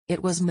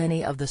It was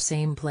many of the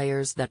same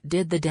players that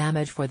did the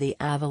damage for the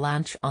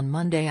Avalanche on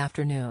Monday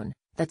afternoon,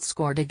 that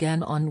scored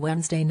again on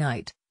Wednesday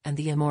night, and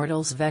the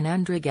Immortals' Sven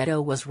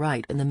Andrighetto was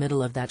right in the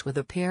middle of that with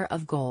a pair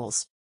of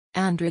goals.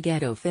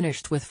 Andrighetto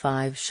finished with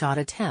 5 shot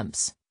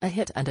attempts, a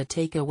hit and a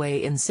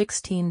takeaway in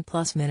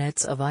 16+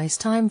 minutes of ice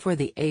time for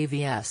the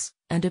AVS,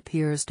 and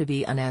appears to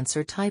be an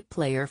answer-type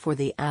player for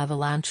the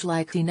Avalanche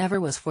like he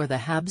never was for the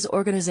Habs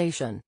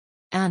organization.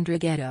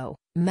 Andrighetto,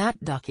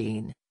 Matt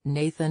Duchene,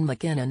 Nathan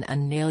MacKinnon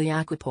and Nail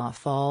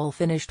Yakupov all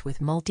finished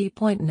with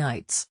multi-point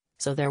nights,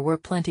 so there were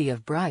plenty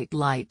of bright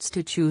lights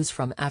to choose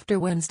from after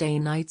Wednesday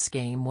night's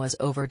game was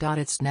over.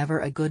 It's never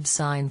a good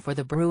sign for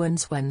the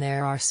Bruins when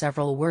there are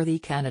several worthy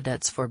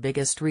candidates for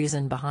biggest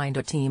reason behind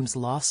a team's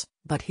loss,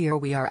 but here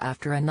we are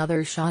after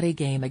another shoddy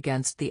game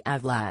against the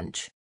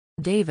Avalanche.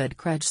 David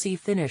Krejci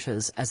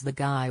finishes as the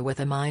guy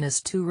with a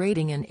 -2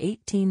 rating in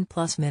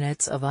 18+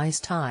 minutes of ice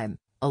time,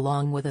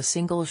 along with a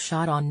single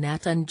shot on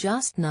net and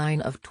just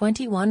 9 of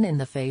 21 in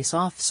the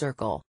face-off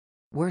circle.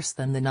 Worse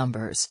than the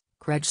numbers,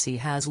 Krejci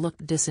has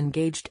looked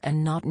disengaged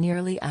and not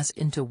nearly as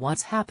into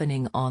what's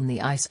happening on the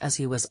ice as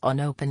he was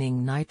on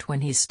opening night when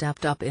he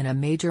stepped up in a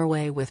major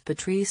way with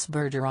Patrice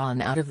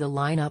Bergeron out of the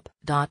lineup.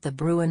 The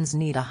Bruins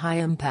need a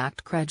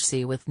high-impact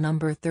Krejci with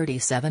number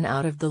 37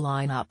 out of the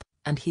lineup,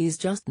 and he's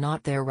just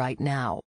not there right now.